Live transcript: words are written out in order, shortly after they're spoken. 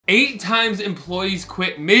8 times employees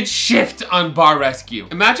quit mid-shift on bar rescue.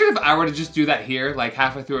 Imagine if I were to just do that here, like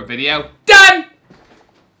halfway through a video. Done!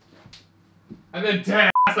 And then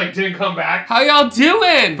dead ass like didn't come back. How y'all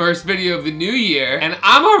doing? First video of the new year, and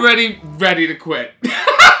I'm already ready to quit.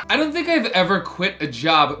 I don't think I've ever quit a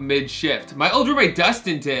job mid-shift. My old roommate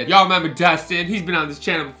Dustin did. Y'all remember Dustin? He's been on this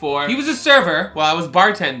channel before. He was a server while I was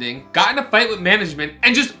bartending, got in a fight with management,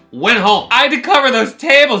 and just went home. I had to cover those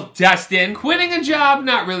tables, Dustin. Quitting a job,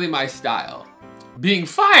 not really my style. Being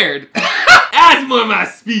fired, that's more my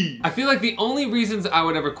speed. I feel like the only reasons I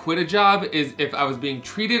would ever quit a job is if I was being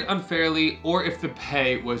treated unfairly or if the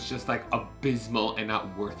pay was just like abysmal and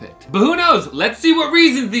not worth it. But who knows? Let's see what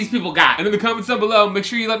reasons these people got. And in the comments down below, make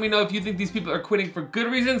sure you let me know if you think these people are quitting for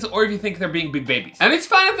good reasons or if you think they're being big babies. And it's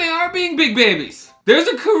fine if they are being big babies. There's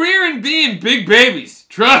a career in being big babies.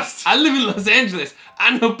 Trust. I live in Los Angeles.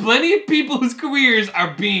 I know plenty of people whose careers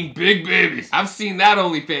are being big babies. I've seen that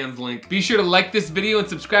OnlyFans link. Be sure to like this video and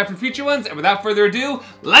subscribe for future ones. And without further ado,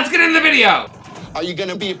 let's get into the video. Are you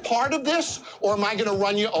gonna be a part of this, or am I gonna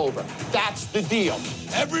run you over? That's the deal.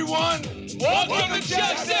 Everyone, welcome to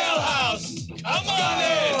Jack's Ale House. Come on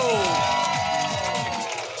in.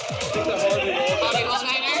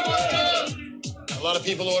 A lot of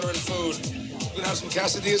people ordering food. We're gonna have some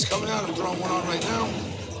quesadillas coming out. I'm throwing one on right now.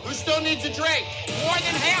 Who still needs a drink? More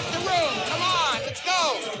than half the room. Come on, let's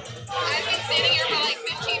go. I've been sitting here for like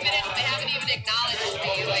 15 minutes and they haven't even acknowledged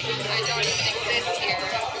me. Like, I don't even exist here.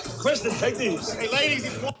 Kristen, take these. Hey, ladies.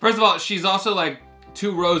 First of all, she's also like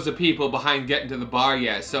 2 rows of people behind getting to the bar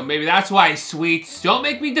yet, so maybe that's why, sweets. Don't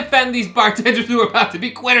make me defend these bartenders who are about to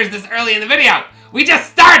be quitters this early in the video. We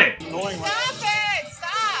just started. Stop it!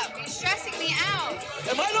 Stop! You're stressing me out.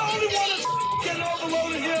 Am I the only one that's getting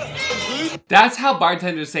overloaded here? That's how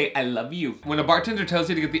bartenders say, I love you. When a bartender tells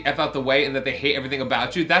you to get the F out the way and that they hate everything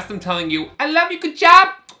about you, that's them telling you, I love you, good job.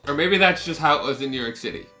 Or maybe that's just how it was in New York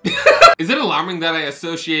City. Is it alarming that I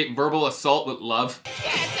associate verbal assault with love? Yeah,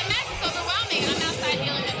 it's a mess. It's overwhelming. And I'm outside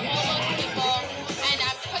dealing with all those people. And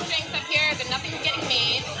I've put drinks up here, but nothing's getting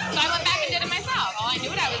made. So I went back and did it myself. All I knew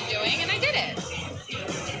what I was doing, and I did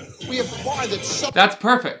it. We have a bar that's so... That's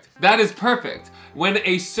perfect. That is perfect. When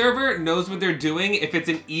a server knows what they're doing, if it's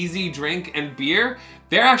an easy drink and beer,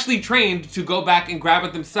 they're actually trained to go back and grab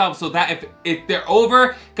it themselves so that if they're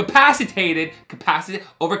overcapacitated,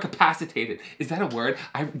 is that a word?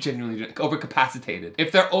 I genuinely don't, overcapacitated.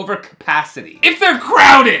 If they're over capacity, if they're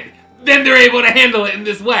crowded, then they're able to handle it in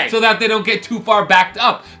this way so that they don't get too far backed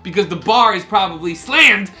up because the bar is probably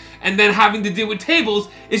slammed and then having to deal with tables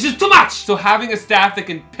is just too much. So having a staff that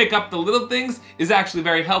can pick up the little things is actually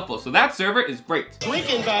very helpful. So that server is great.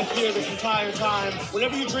 Drinking back here this entire time.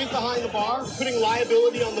 Whenever you drink behind the bar, putting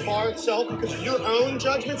liability on the bar itself because your own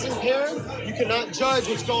judgment's impaired, you cannot judge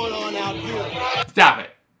what's going on out here. Stop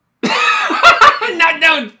it.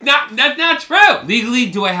 That's not true. Legally,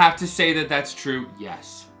 do I have to say that that's true?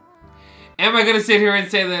 Yes. Am I gonna sit here and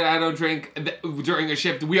say that I don't drink during a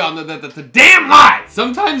shift? We all know that that's a damn lie!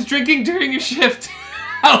 Sometimes drinking during a shift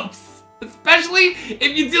helps. Especially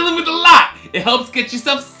if you're dealing with a lot. It helps get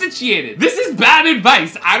yourself situated. This is bad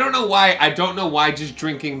advice. I don't know why just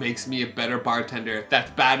drinking makes me a better bartender. That's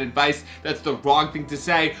bad advice. That's the wrong thing to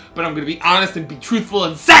say, but I'm gonna be honest and be truthful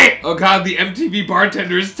and say it! Oh God, the MTV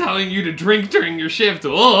bartender is telling you to drink during your shift.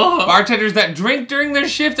 Oh. Bartenders that drink during their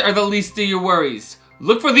shift are the least of your worries.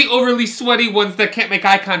 Look for the overly sweaty ones that can't make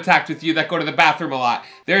eye contact with you that go to the bathroom a lot.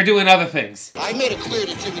 They're doing other things. I made it clear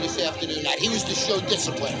to Jimmy this afternoon that he was to show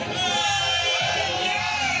discipline.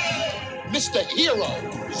 Mr. Hero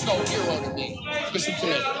is no hero to me. Listen to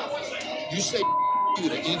me. You say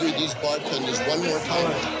to either of these bartenders one more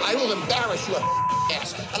time, I will embarrass your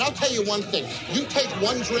ass. And I'll tell you one thing. You take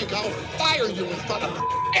one drink, I'll fire you in front of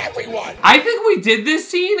everyone. I think we did this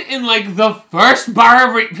scene in like the first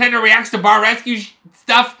bartender reacts to bar rescue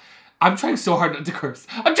stuff. I'm trying so hard not to curse.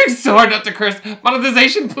 I'm trying so hard not to curse.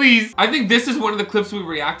 Monetization, please. I think this is one of the clips we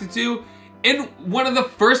reacted to in one of the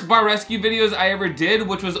first bar rescue videos I ever did,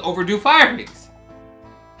 which was overdue firings.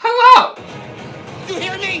 Hello. You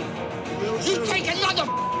hear me? You take another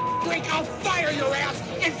drink, I'll fire your ass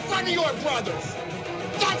in front of your brothers.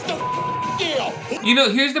 That's the deal. You know,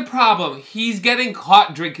 here's the problem. He's getting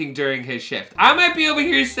caught drinking during his shift. I might be over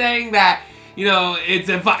here saying that, you know, it's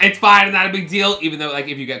fine, it's not a big deal, even though, like,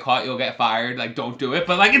 if you get caught, you'll get fired. Like, don't do it,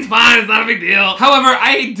 but, like, it's fine, it's not a big deal. However,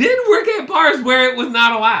 I did work at bars where it was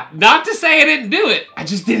not allowed. Not to say I didn't do it. I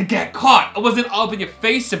just didn't get caught. I wasn't all up in your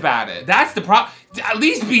face about it. That's the problem. At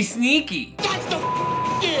least be sneaky. That's the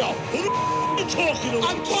deal. Who the you talking to?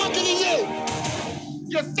 I'm talking to you.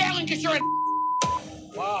 You're failing because you're a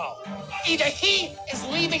Wow. Either he is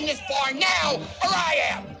leaving this bar now, or I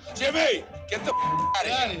am. Jimmy, get the out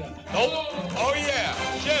of here. Nope. Oh, yeah.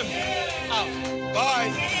 Jim, out.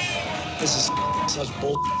 Bye. This is such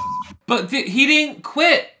bull. But he didn't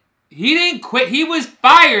quit. He didn't quit. He was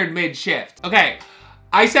fired mid-shift. Okay,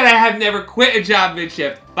 I said I have never quit a job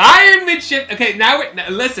mid-shift. Fired mid-shift. Okay, now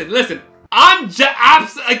listen. I'm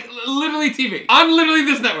like literally TV. I'm literally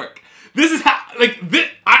this network. This is how, like,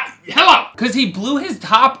 hello. Because he blew his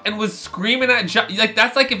top and was screaming at, like,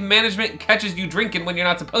 that's like if management catches you drinking when you're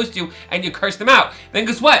not supposed to and you curse them out. Then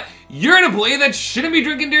guess what? You're an employee that shouldn't be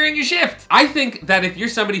drinking during your shift. I think that if you're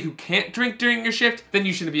somebody who can't drink during your shift, then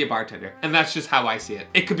you shouldn't be a bartender. And that's just how I see it.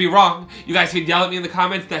 It could be wrong. You guys can yell at me in the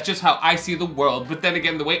comments. That's just how I see the world. But then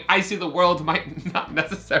again, the way I see the world might not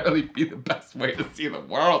necessarily be the best way to see the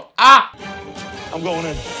world. Ah! I'm going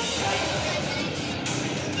in.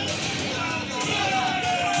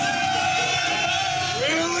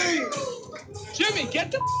 Jimmy, get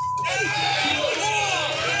the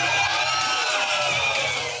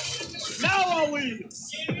Now I'll leave.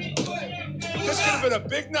 This could have been a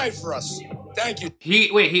big night for us. Thank you.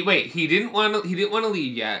 Wait. He didn't want to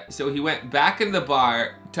leave yet, so he went back in the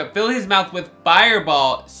bar to fill his mouth with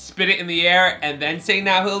Fireball, spit it in the air, and then say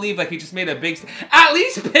now he'll leave. Like he just made a big. At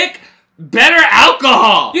least pick better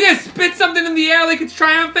alcohol. You guys spit something in the air like it's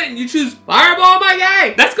triumphant and you choose Fireball, my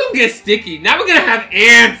guy. That's gonna get sticky. Now we're gonna have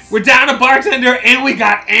ants. We're down a bartender and we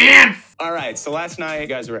got ants. All right, so last night you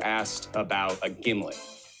guys were asked about a gimlet,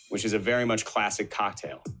 which is a very much classic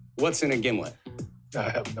cocktail. What's in a gimlet? I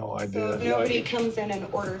have no idea. Nobody comes in and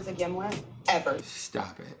orders a gimlet, ever.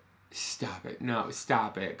 Stop it. No,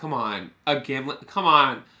 stop it. Come on. A gimlet. Come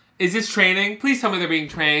on. Is this training? Please tell me they're being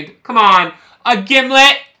trained. Come on. A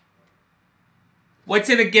gimlet. What's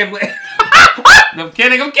in a gimlet? No, I'm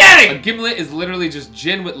kidding. A gimlet is literally just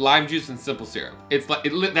gin with lime juice and simple syrup. It's like,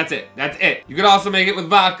 that's it. You could also make it with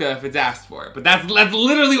vodka if it's asked for it, but that's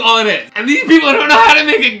literally all it is. And these people don't know how to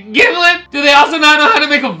make a gimlet? Do they also not know how to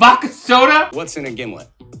make a vodka soda? What's in a gimlet?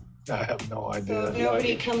 I have no idea.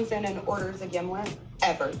 Nobody comes in and orders a gimlet,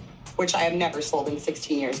 ever. Which I have never sold in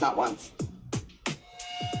 16 years, not once.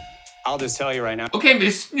 I'll just tell you right now. Okay,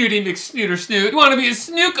 Miss Snooty McSnooter Snoot. You wanna be a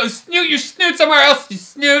snoot? Go snoot your snoot somewhere else, you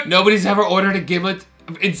snoot. Nobody's ever ordered a gimlet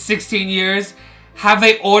in 16 years. Have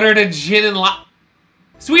they ordered a gin and lime?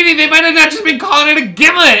 Sweetie, they might have not just been calling it a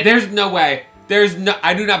gimlet. There's no way.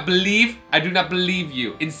 I do not believe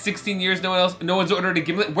you. In 16 years, no one's ordered a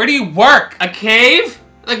gimlet. Where do you work? A cave?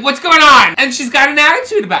 Like, what's going on? And she's got an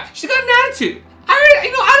attitude about it. She's got an attitude. I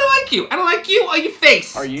don't like you. I don't like you or your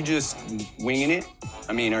face. Are you just winging it?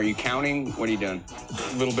 I mean, are you counting? What are you doing?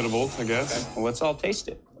 A little bit of both, I guess. Okay. Well, let's all taste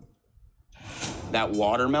it. That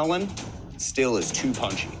watermelon still is too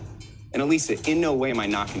punchy. And Elisa, in no way am I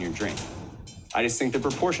knocking your drink. I just think the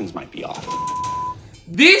proportions might be off.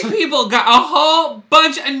 These people got a whole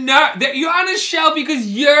bunch of you're on a shelf because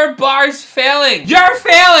your bar's failing. You're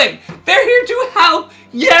failing. They're here to help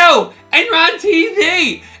you. And you're on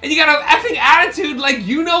TV. And you got an effing attitude like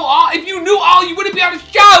you know all. If you knew all, you wouldn't be on the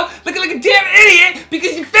show looking like a damn idiot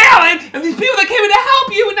because you're failing. And these people that came in to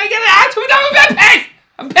help you and they get an attitude.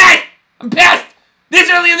 I'm pissed. I'm pissed. This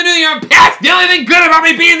early in the new year, I'm pissed. The only thing good about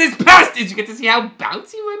me being this pissed is you get to see how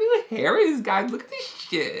bouncy my new hair is, guys. Look at this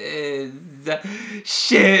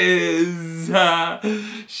shiz.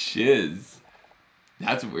 Shiz.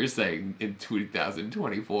 That's what we're saying in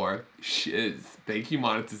 2024. Shiz. Thank you,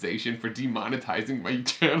 monetization, for demonetizing my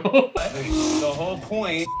channel. The whole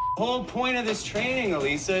point of this training,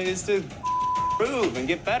 Elisa, is to improve and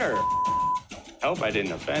get better. I hope I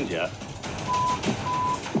didn't offend you.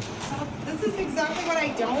 This is exactly what I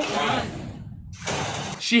don't want.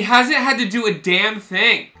 She hasn't had to do a damn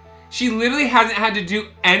thing. She literally hasn't had to do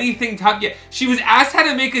anything tough yet. She was asked how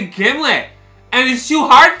to make a gimlet, and it's too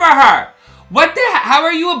hard for her. What the heck? How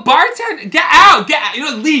are you a bartender? Get out, you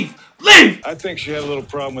know, leave. I think she had a little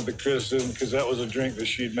problem with the criticism because that was a drink that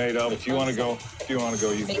she'd made up. If you want to go, you can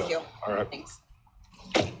go. Thank you. All right. Thanks.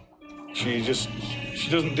 She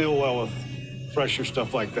doesn't deal well with pressure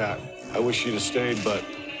stuff like that. I wish she'd have stayed, but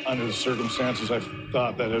under the circumstances, I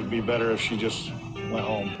thought that it'd be better if she just went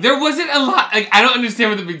home. There wasn't a lot, like, I don't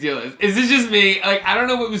understand what the big deal is. Is this just me? Like, I don't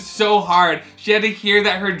know what was so hard. She had to hear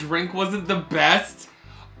that her drink wasn't the best.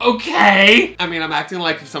 Okay. I mean, I'm acting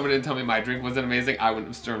like if someone didn't tell me my drink wasn't amazing, I wouldn't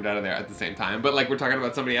have stormed out of there at the same time. But like, we're talking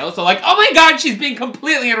about somebody else, so like, oh my God, she's being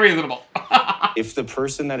completely unreasonable. If the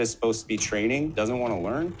person that is supposed to be training doesn't want to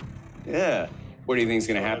learn, yeah, what do you think is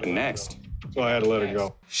going to happen next? So I had to let her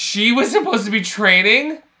go. She was supposed to be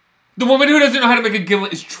training? The woman who doesn't know how to make a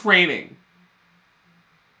gimlet is training.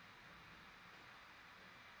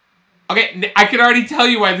 Okay, I can already tell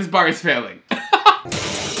you why this bar is failing.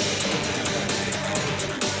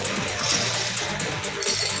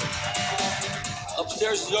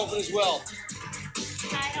 Upstairs is open as well.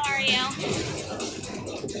 Hi, how are you?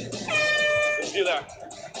 What'd you do there?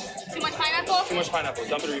 Too much pineapple? Too much pineapple.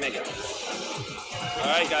 Dump it or remake it. All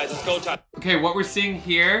right, guys, it's go time. Okay, what we're seeing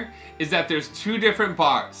here is that there's two different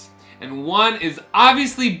bars. And one is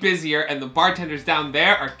obviously busier, and the bartenders down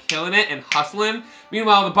there are killing it and hustling.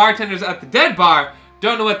 Meanwhile, the bartenders at the dead bar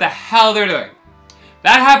don't know what the hell they're doing.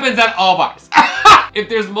 That happens at all bars. If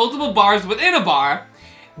there's multiple bars within a bar,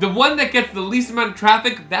 the one that gets the least amount of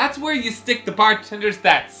traffic, that's where you stick the bartenders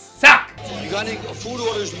that suck. You got any food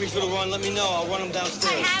orders for me for the run? Let me know. I'll run them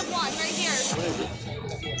downstairs. I have one right here. What is it?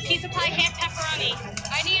 Pizza pie, ham pepperoni.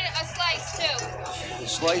 I need a slice too. A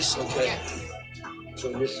slice? Okay. Yes. So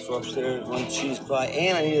this is for upstairs, one cheese pie,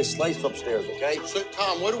 and I need a slice for upstairs, okay? So,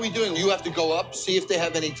 Tom, what are we doing? You have to go up, see if they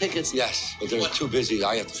have any tickets. Yes, but they're too busy.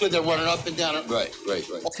 I have to. So they're running up and down. Right.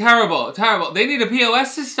 Terrible, terrible. They need a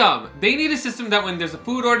POS system. They need a system that when there's a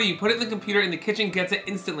food order, you put it in the computer and the kitchen gets it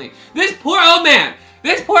instantly. This poor old man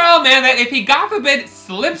that if he, God forbid,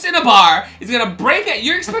 slips in a bar, is gonna break it.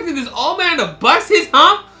 You're expecting this old man to bust his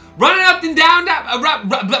hump? Running up and down,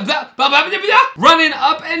 running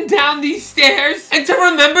up and down these stairs, and to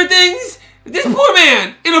remember things? This poor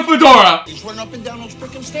man in a fedora. He's running up and down those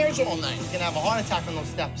freaking stairs all night. He's gonna have a heart attack on those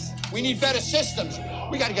steps. We need better systems.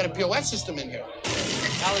 We gotta get a POS system in here.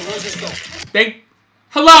 Allie, where's this go?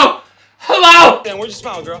 Hello? Dan, where's your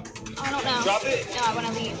smile, girl? I don't know. Drop it. No, I want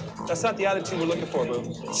to leave. That's not the attitude we're looking for,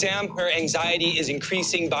 boo. Sam, her anxiety is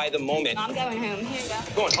increasing by the moment. I'm going home. Here you go.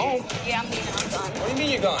 Going home? Yeah, I'm leaving. I'm done. What do you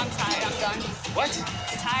mean you're gone? I'm tired. I'm done. What?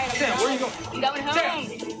 I'm tired. I'm Sam, done. where are you going? I'm going home. Sam.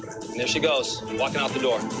 And there she goes, walking out the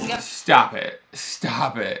door. Stop it.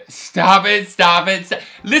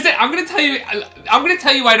 Listen, I'm gonna tell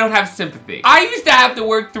you I don't have sympathy. I used to have to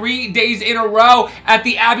work 3 days in a row at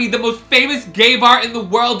the Abbey, the most famous gay bar in the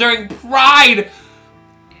world during Pride.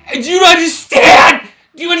 Do you understand?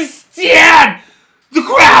 Do you understand? The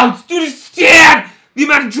crowds, do you understand? The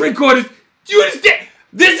amount of drink orders, do you understand?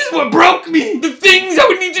 This is what broke me. The things I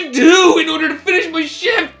would need to do in order to finish my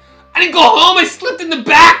shift. I didn't go home, I slipped in the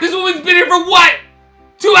back. This woman's been here for what?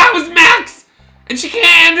 2 hours max? And she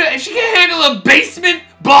can't handle a basement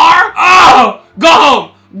bar? Oh, go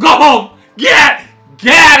home, get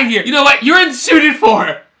out of here. You know what, you're unsuited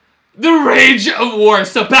for the rage of war.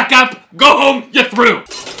 So back up, go home, you're through.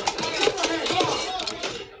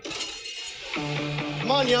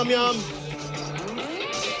 Come on, Yum Yum.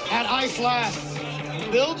 Add ice last.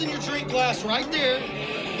 Build in your drink glass right there.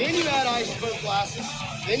 Then you add ice to both glasses.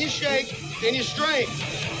 Then you shake. Then you strain.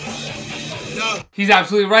 No. He's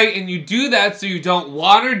absolutely right, and you do that so you don't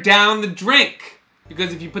water down the drink.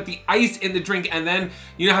 Because if you put the ice in the drink and then,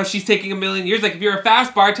 you know how she's taking a million years? Like if you're a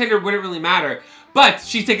fast bartender, it wouldn't really matter. But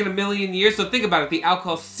she's taking a million years, so think about it. The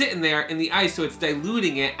alcohol's sitting there in the ice, so it's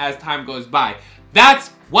diluting it as time goes by.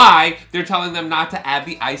 That's why they're telling them not to add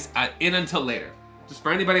the ice in until later. Just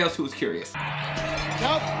for anybody else who was curious.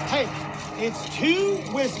 Nope. Hey, it's 2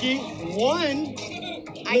 whiskey, 1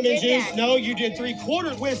 lemon juice. That. No, you did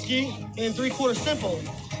 3/4 whiskey and 3/4 simple.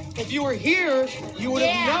 If you were here, you would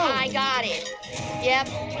have known. Yeah, I got it. Yep.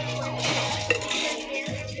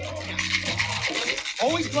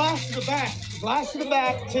 Always glass to the back. Glass to the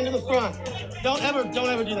back, 10 to the front. Don't ever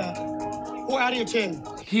do that. Pour out of your tin.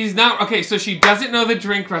 He's not, okay, so she doesn't know the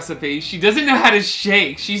drink recipe. She doesn't know how to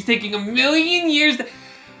shake. She's taking a million years to...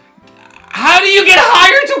 How do you get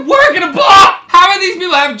hired to work in a bar? How do these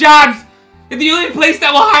people have jobs if the only place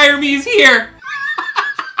that will hire me is here?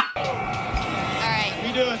 Alright. What are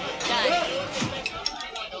you doing? Done.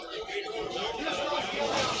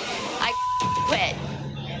 I quit.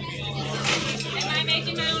 Am I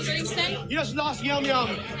making my own drinks then? You just lost Yum Yum.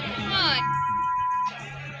 Come on.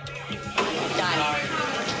 Done.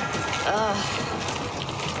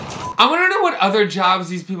 I want to know what other jobs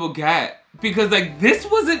these people get. Because, like, this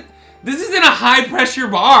isn't a high-pressure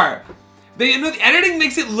bar. The editing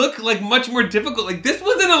makes it look, like, much more difficult. Like, this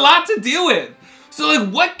wasn't a lot to deal with. So, like,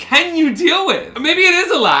 what can you deal with? Maybe it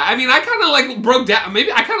is a lot. I mean, I kind of, like, broke down.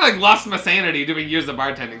 Maybe I kind of, like, lost my sanity doing years of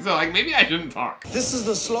bartending. So, like, maybe I shouldn't talk. This is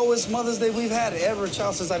the slowest Mother's Day we've had ever,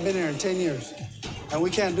 child, since I've been here in 10 years. And we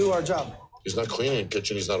can't do our job. He's not cleaning the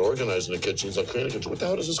kitchen. He's not organizing the kitchen. He's not cleaning the kitchen. What the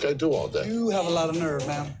hell does this guy do all day? You have a lot of nerve,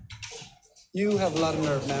 ma'am. You have a lot of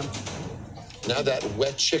nerve, ma'am. Now that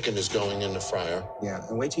wet chicken is going in the fryer. Yeah,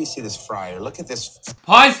 and wait till you see this fryer. Look at this.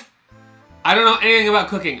 Pause. I don't know anything about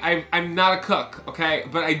cooking. I'm not a cook, okay?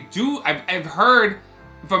 But I've heard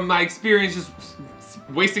from my experience just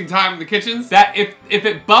wasting time in the kitchens that if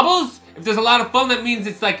it bubbles, if there's a lot of foam, that means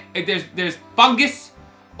it's like there's fungus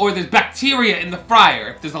or there's bacteria in the fryer.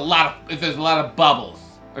 If there's a lot of bubbles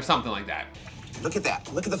or something like that. Look at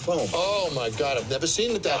that. Look at the foam. Oh my God, I've never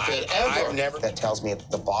seen it that bad, ever. I've never. That tells me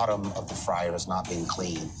the bottom of the fryer is not being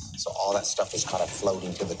clean. So all that stuff is kind of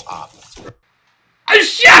floating to the top. A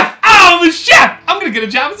chef! Oh, I'm a chef! I'm gonna get a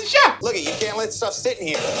job as a chef! Look, you can't let stuff sit in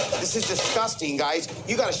here. This is disgusting, guys.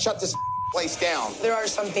 You gotta shut this place down. There are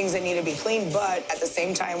some things that need to be cleaned, but at the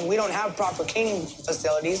same time, we don't have proper cleaning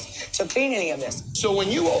facilities to clean any of this. So when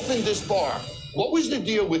you opened this bar, what was the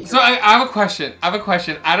deal with... So I have a question.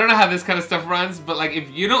 I don't know how this kind of stuff runs, but like if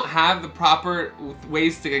you don't have the proper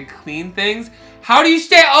ways to clean things, how do you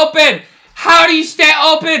stay open? How do you stay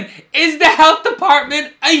open? Is the health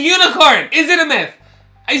department a unicorn? Is it a myth?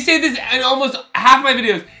 I say this in almost half my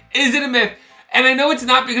videos. Is it a myth? And I know it's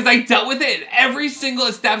not because I dealt with it in every single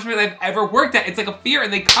establishment I've ever worked at. It's like a fear,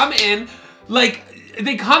 and they come in,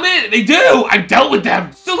 they do. I've dealt with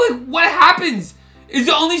them. So like, what happens? Is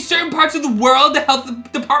it only certain parts of the world the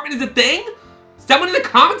health department is a thing? Someone in the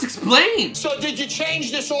comments explain. So did you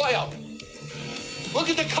change this oil? Look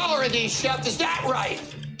at the color of these, chef. Is that right?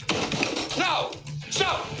 No. So,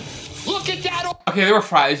 look at that oil. Okay, there were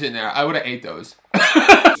fries in there. I would have ate those.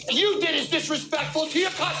 You did is disrespectful to your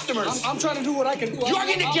customers. I'm trying to do what I can do. You're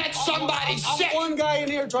going to get somebody sick. I'm one guy in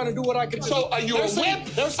here trying to do what I can do. So are you a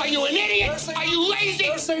whip? Are you an idiot? Are you lazy?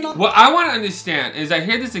 What I want to understand is I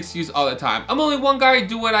hear this excuse all the time. I'm only one guy,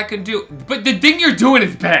 do what I can do. But the thing you're doing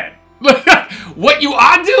is bad. What you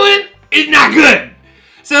are doing is not good.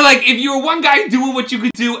 So like if you were one guy doing what you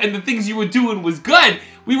could do and the things you were doing was good,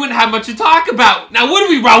 we wouldn't have much to talk about. Now what are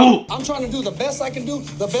we, Raul? I'm trying to do the best I can do,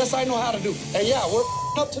 the best I know how to do. And yeah, we're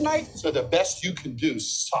up tonight. So the best you can do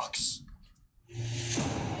sucks.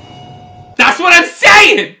 That's what I'm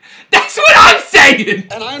saying. That's what I'm saying.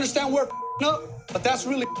 And I understand we're up, but that's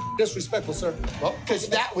really disrespectful, sir. Well, because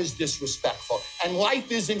that was disrespectful. And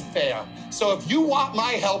life isn't fair. So if you want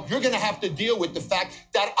my help, you're going to have to deal with the fact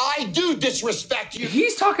that I do disrespect you.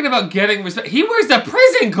 He's talking about getting respect. He wears the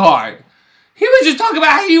prison card. He was just talking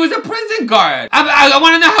about how he was a prison guard. I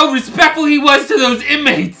want to know how respectful he was to those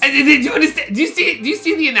inmates. Do you understand? Do you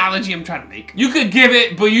see the analogy I'm trying to make? You could give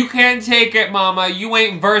it, but you can't take it, mama. You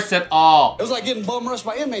ain't versed at all. It was like getting bum rushed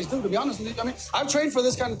by inmates, too, to be honest with you. I mean, I've trained for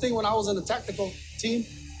this kind of thing when I was in the tactical team.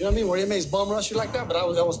 You know what I mean? Where inmates bum rush you like that, but I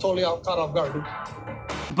was totally caught off guard, dude.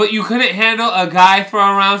 But you couldn't handle a guy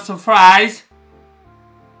throwing around some fries?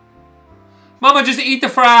 Mama, just eat the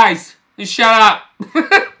fries and shut up.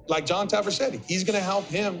 Like John Taffer said, he's going to help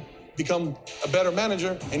him become a better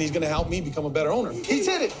manager, and he's going to help me become a better owner. He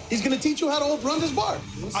said it. He's going to teach you how to run this bar.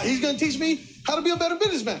 He's going to teach me how to be a better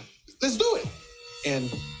businessman. Let's do it.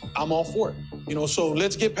 And I'm all for it. You know, so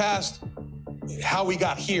let's get past how we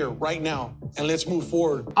got here right now, and let's move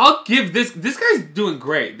forward. I'll give this guy's doing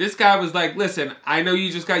great. This guy was like, listen, I know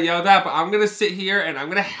you just got yelled at, but I'm going to sit here and I'm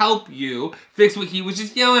going to help you fix what he was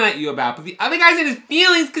just yelling at you about. But the other guy's in his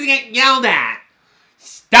feelings because he got yelled at.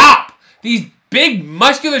 Stop! These big,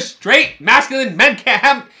 muscular, straight, masculine men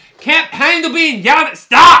can't handle being yelled at.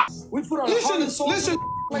 Stop! We put our Listen.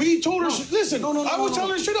 We told her, listen, I was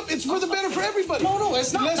telling her straight up, it's for the better for everybody. No,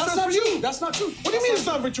 it's not. That's not true. That's not true. What do you mean it's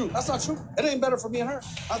not for true? That's not true. It ain't better for me and her.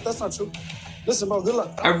 That's not true. Listen, bro, good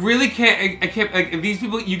luck. I really can't, I can't, like, if these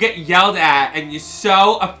people, you get yelled at and you're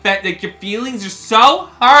so affected, like, your feelings are so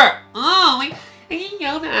hurt. Oh, like, I get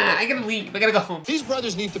yelled at. I gotta leave. I gotta go home. These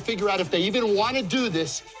brothers need to figure out if they even want to do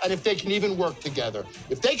this and if they can even work together.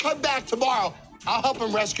 If they come back tomorrow, I'll help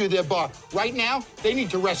them rescue their bar. Right now, they need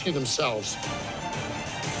to rescue themselves.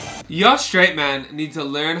 Y'all straight men need to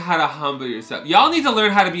learn how to humble yourself. Y'all need to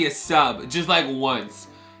learn how to be a sub just like once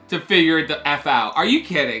to figure the F out. Are you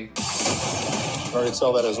kidding? I already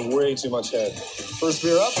tell that as way too much head. First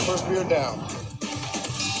beer up, first beer down.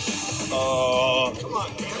 Come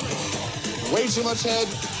on, man. Way too much head.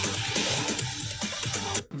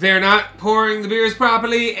 They're not pouring the beers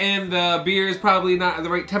properly, and the beer is probably not at the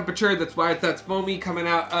right temperature. That's why it's that foamy coming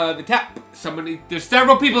out of the tap. There's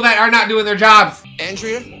several people that are not doing their jobs.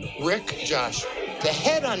 Andrea, Rick, Josh, the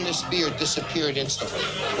head on this beer disappeared instantly.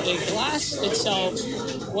 The glass itself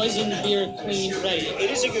wasn't beer clean ready. It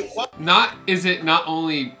is a good quality. Is it not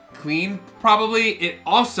only clean, probably, it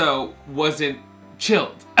also wasn't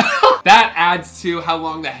chilled. That adds to how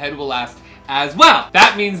long the head will last as well.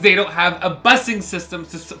 That means they don't have a busing system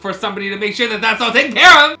for somebody to make sure that that's all taken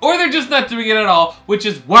care of, or they're just not doing it at all, which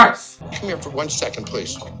is worse. Come here for 1 second,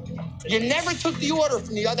 please. You never took the order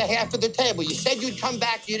from the other half of the table. You said you'd come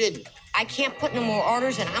back, you didn't. I can't put no more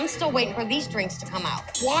orders in. I'm still waiting for these drinks to come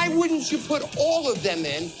out. Why wouldn't you put all of them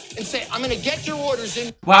in and say, I'm gonna get your orders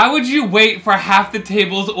in? Why would you wait for half the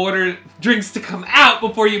table's order drinks to come out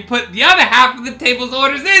before you put the other half of the table's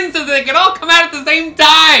orders in so that they can all come out at the same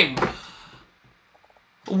time?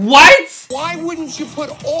 What? Why wouldn't you put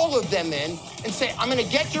all of them in and say, I'm gonna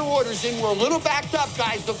get your orders in, we're a little backed up,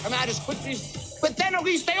 guys, they'll come out as quickly as, but then at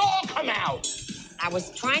least they all come out. I was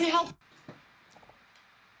trying to help.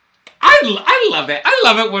 I love it. I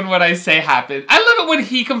love it when what I say happens. I love it when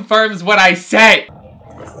he confirms what I say. I'm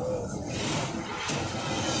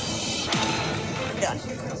done.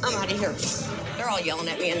 I'm out of here. They're all yelling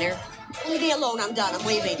at me in there. Leave me alone. I'm done. I'm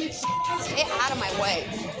leaving. Stay out of my way.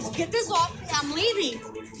 Just get this off. I'm leaving.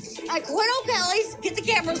 I quit O'Kelly's. Get the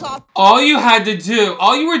cameras off. All you had to do,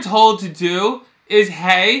 all you were told to do is,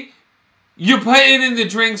 hey, you're putting in the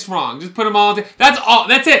drinks wrong. Just put them all in. That's all.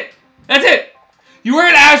 That's it. That's it. You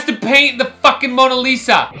weren't asked to paint the fucking Mona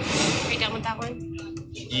Lisa. Are you done with that one?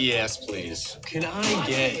 Yes, please. Can I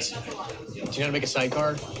get... Do you know how to make a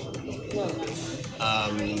sidecar? No.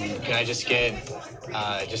 Can I just get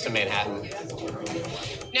just a Manhattan?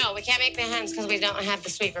 No, we can't make Manhattans because we don't have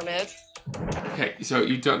the sweet vermouth. Okay, so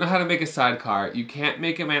you don't know how to make a sidecar. You can't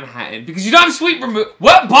make a Manhattan because you don't have sweet vermouth.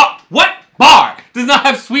 What bar? What bar does not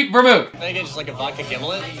have sweet vermouth? Can I get just like a vodka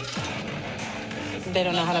gimlet? They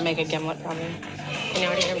don't know how to make a gimlet, probably. You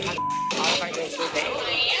know, you're going to drink sweet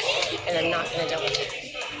and I'm not going to deal with it.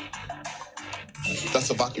 That's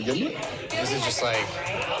a vodka gimlet? This is just like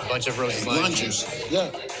a bunch of roses lime juice. Yeah.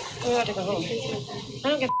 We have to go home. I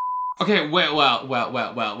don't get. Okay,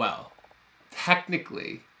 well.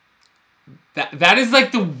 Technically, that is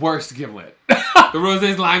like the worst gimlet. The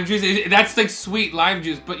rosé lime juice, that's like sweet lime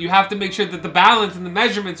juice, but you have to make sure that the balance and the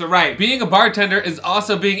measurements are right. Being a bartender is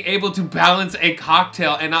also being able to balance a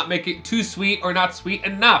cocktail and not make it too sweet or not sweet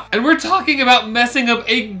enough. And we're talking about messing up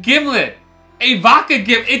a gimlet. A vodka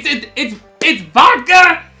gimlet. It's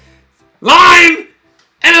vodka, lime,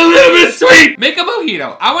 and a little bit sweet. Make a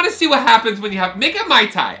mojito. I want to see what happens when you have, make a Mai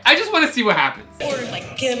Tai. I just want to see what happens. Ordered like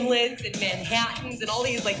gimlets and Manhattans and all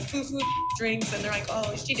these like foo-foo drinks, and they're like,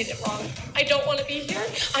 oh, she did it wrong. I don't want to be here.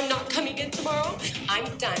 I'm not coming in tomorrow.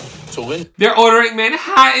 I'm done. So when they're ordering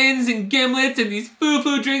Manhattans and gimlets and these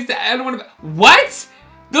foo-foo drinks that I don't want to. What?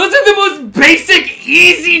 Those are the most basic,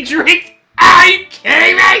 easy drinks. Are you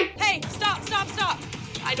kidding me? Hey, stop.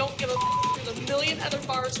 I don't give a there's a million other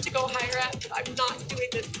bars to go higher at, but I'm not doing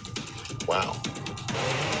this. Wow.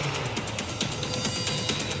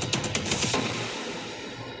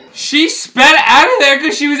 She sped out of there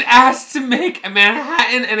because she was asked to make a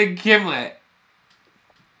Manhattan and a gimlet.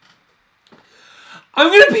 I'm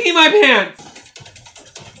gonna pee my pants.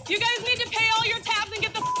 You guys need to pay all your tabs and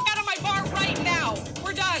get the out of my bar right now.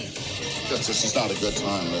 We're done. This is not a good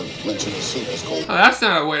time to mention the soup is cold. Oh, that's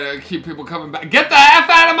not a way to keep people coming back. Get the F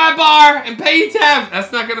out of my bar and pay your tabs.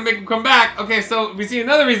 That's not gonna make them come back. Okay, so we see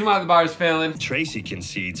another reason why the bar is failing. Tracy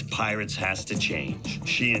concedes Pirates has to change.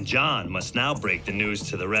 She and John must now break the news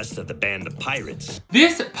to the rest of the band of pirates.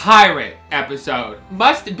 This pirate episode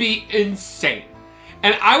must be insane.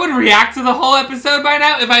 And I would react to the whole episode by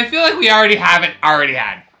now if I feel like we already haven't already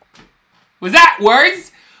had. Was that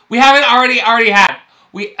words? We haven't already had.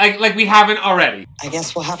 We like we haven't already. I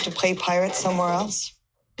guess we'll have to play pirates somewhere else.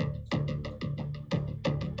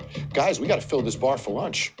 Guys, we gotta fill this bar for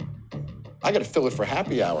lunch. I gotta fill it for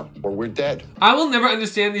happy hour or we're dead. I will never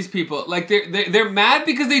understand these people. Like they're mad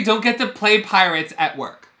because they don't get to play pirates at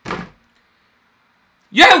work.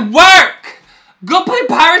 You're at work! Go play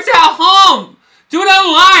pirates at home! Do it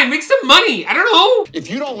online, make some money, I don't know. If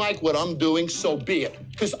you don't like what I'm doing, so be it.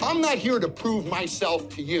 Because I'm not here to prove myself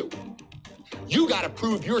to you. You gotta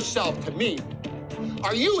prove yourself to me.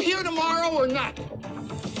 Are you here tomorrow or not?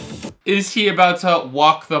 Is he about to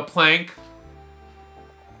walk the plank?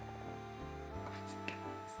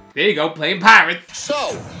 There you go, playing pirates.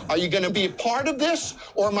 So, are you gonna be a part of this,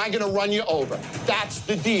 or am I gonna run you over? That's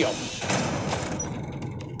the deal.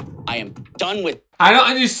 I am done with... I don't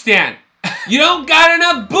understand. You don't got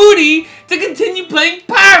enough booty to continue playing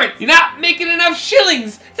pirates. You're not making enough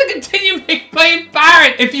shillings to continue playing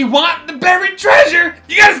pirates. If you want the buried treasure,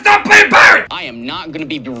 you gotta stop playing pirates. I am not gonna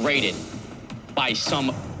be berated by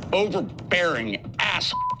some overbearing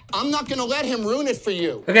ass. I'm not gonna let him ruin it for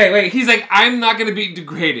you. Okay, wait, he's like, I'm not gonna be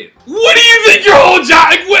degraded. What do you think your whole job,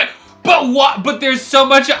 like, what? But what? But there's so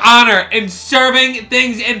much honor in serving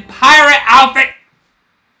things in pirate outfit.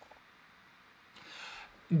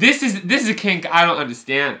 This is a kink I don't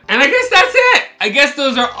understand. And I guess that's it. I guess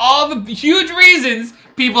those are all the huge reasons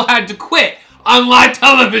people had to quit on live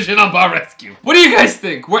television on Bar Rescue. What do you guys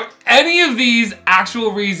think? Were any of these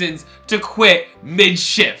actual reasons to quit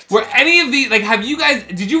mid-shift. Were any of these, like,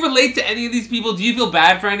 did you relate to any of these people? Do you feel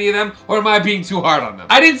bad for any of them? Or am I being too hard on them?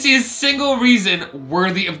 I didn't see a single reason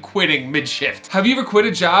worthy of quitting mid-shift. Have you ever quit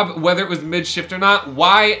a job, whether it was mid-shift or not?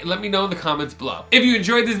 Why? Let me know in the comments below. If you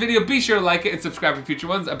enjoyed this video, be sure to like it and subscribe for future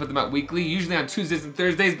ones. I put them out weekly, usually on Tuesdays and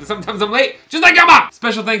Thursdays, but sometimes I'm late, just like your mom!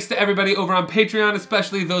 Special thanks to everybody over on Patreon,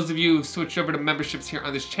 especially those of you who've switched over to memberships here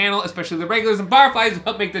on this channel, especially the regulars and barflies who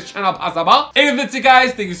help make this channel possible. And if that's it,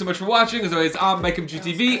 guys, thank you so much for watching. As always, I'm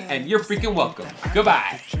MikeMGTV, and you're freaking welcome.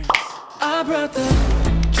 Goodbye.